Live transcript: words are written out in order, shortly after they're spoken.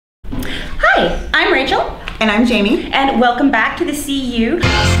Hi, I'm Rachel. And I'm Jamie. And welcome back to the CU.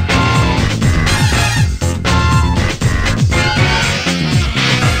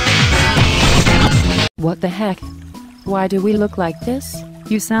 What the heck? Why do we look like this?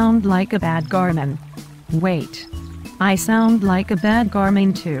 You sound like a bad Garmin. Wait. I sound like a bad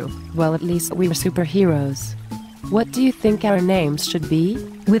Garmin too. Well, at least we're superheroes. What do you think our names should be?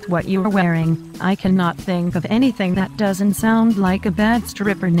 With what you're wearing, I cannot think of anything that doesn't sound like a bad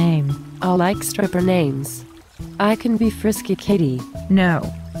stripper name. I like stripper names. I can be Frisky Kitty.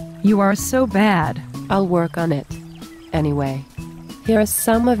 No. You are so bad. I'll work on it. Anyway, here is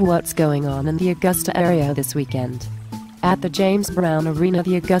some of what's going on in the Augusta area this weekend. At the James Brown Arena,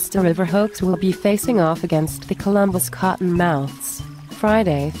 the Augusta RiverHawks will be facing off against the Columbus Cottonmouths,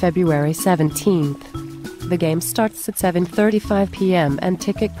 Friday, February 17th. The game starts at 7:35 p.m. and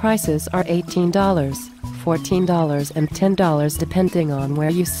ticket prices are $18, $14, and $10 depending on where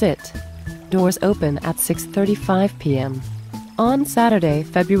you sit. Doors open at 6:35 p.m. On Saturday,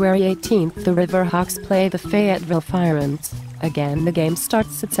 February 18th, the RiverHawks play the Fayetteville FireAntz. Again, the game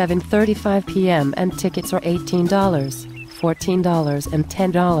starts at 7:35 p.m. and tickets are $18, $14, and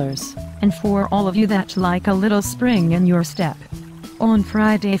 $10. And for all of you that like a little spring in your step, on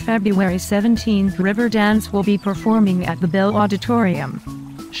Friday, February 17th, Riverdance will be performing at the Bell Auditorium.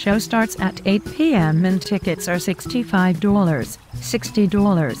 Show starts at 8 p.m. and tickets are $65, $60,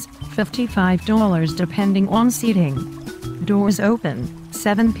 $55 depending on seating. Doors open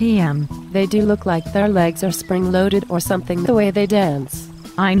 7 p.m. They do look like their legs are spring-loaded or something the way they dance.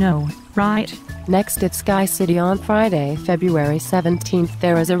 I know, right? Next at Sky City on Friday, February 17th,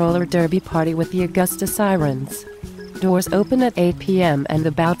 there is a roller derby party with the Augusta Sirens. Doors open at 8 p.m. and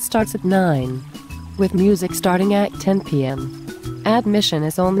the bout starts at 9, with music starting at 10 p.m. Admission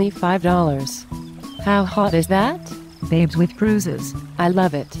is only $5. How hot is that? Babes with cruises. I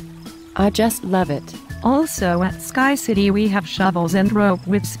love it. I just love it. Also at Sky City we have shovels and rope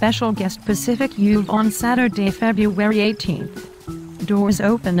with special guest PacificUV on Saturday, February 18th. Doors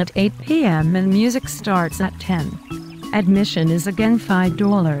open at 8 p.m. and music starts at 10. Admission is again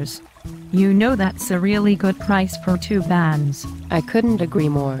 $5. You know that's a really good price for two bands. I couldn't agree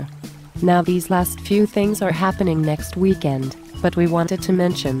more. Now these last few things are happening next weekend, but we wanted to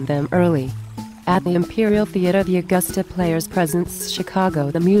mention them early. At the Imperial Theater, the Augusta Players presents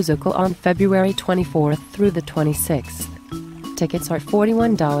Chicago the Musical on February 24th through the 26th. Tickets are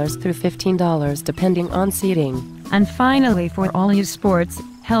 $41 through $15 depending on seating. And finally, for all you sports,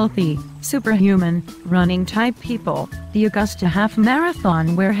 healthy, superhuman, running type people, the Augusta Half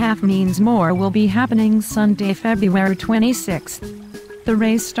Marathon, where half means more, will be happening Sunday, February 26th. The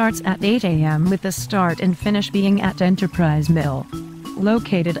race starts at 8 a.m. with the start and finish being at Enterprise Mill,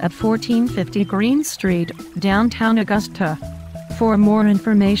 located at 1450 Green Street, downtown Augusta. For more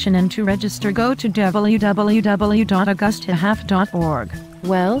information and to register, go to www.augustahalf.org.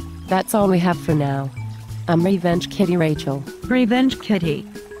 Well, that's all we have for now. I'm Revenge Kitty Rachel. Revenge Kitty.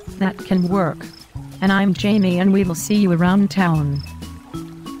 That can work. And I'm Jamie, and we will see you around town.